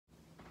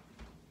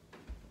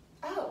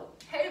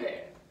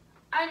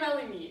I'm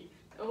Ellie,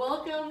 and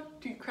welcome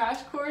to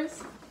Crash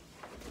Course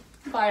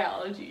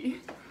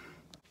Biology.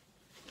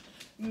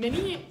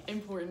 Many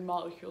important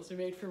molecules are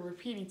made from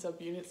repeating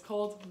subunits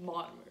called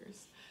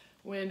monomers.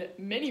 When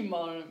many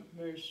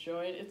monomers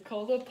join, it's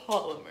called a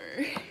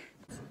polymer.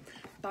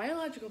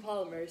 Biological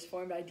polymers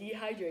form by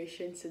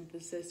dehydration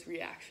synthesis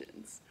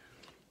reactions.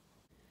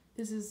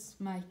 This is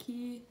my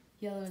key.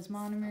 Yellow is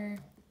monomer.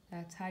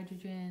 That's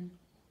hydrogen,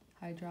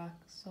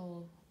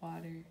 hydroxyl,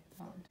 water,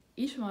 bond.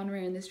 Each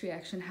monomer in this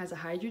reaction has a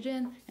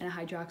hydrogen and a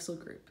hydroxyl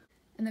group.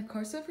 In the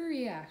course of a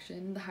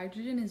reaction, the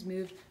hydrogen is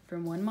moved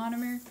from one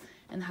monomer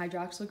and the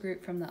hydroxyl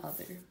group from the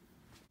other.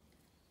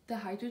 The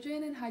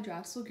hydrogen and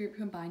hydroxyl group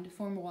combine to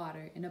form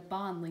water, and a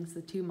bond links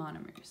the two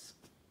monomers.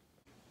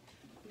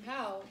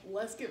 Now,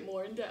 let's get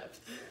more in depth.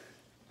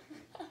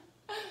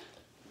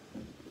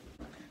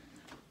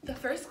 The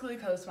first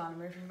glucose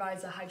monomer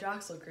provides a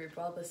hydroxyl group,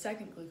 while the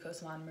second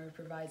glucose monomer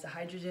provides a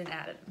hydrogen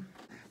atom.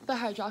 The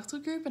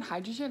hydroxyl group and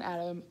hydrogen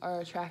atom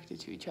are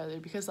attracted to each other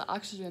because the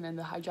oxygen in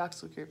the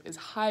hydroxyl group is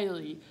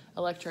highly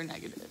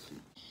electronegative.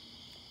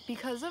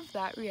 Because of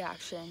that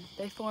reaction,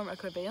 they form a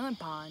covalent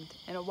bond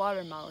and a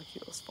water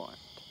molecule is formed.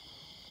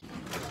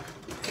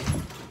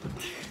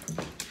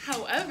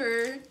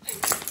 However,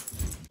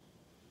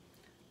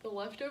 the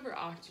leftover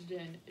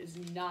oxygen is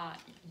not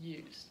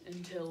used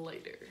until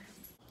later.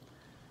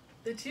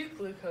 The two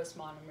glucose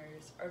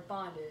monomers are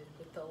bonded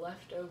with the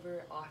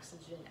leftover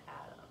oxygen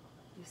atom.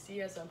 You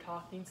see, as I'm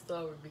talking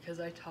slower because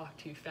I talk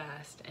too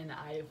fast, and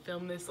I have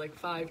filmed this like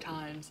 5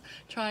 times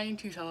trying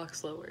to talk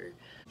slower.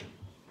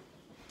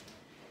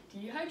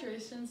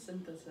 Dehydration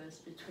synthesis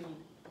between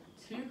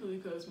two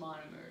glucose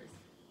monomers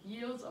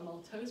yields a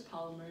maltose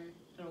polymer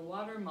and a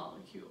water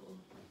molecule.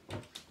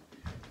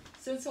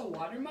 Since a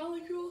water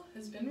molecule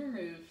has been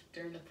removed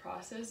during the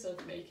process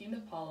of making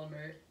the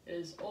polymer, it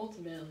is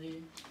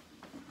ultimately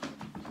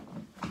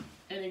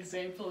an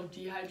example of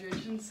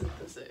dehydration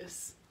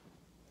synthesis.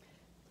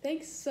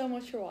 Thanks so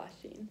much for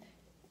watching.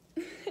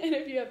 And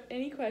if you have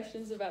any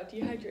questions about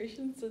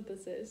dehydration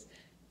synthesis,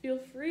 feel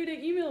free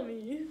to email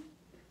me.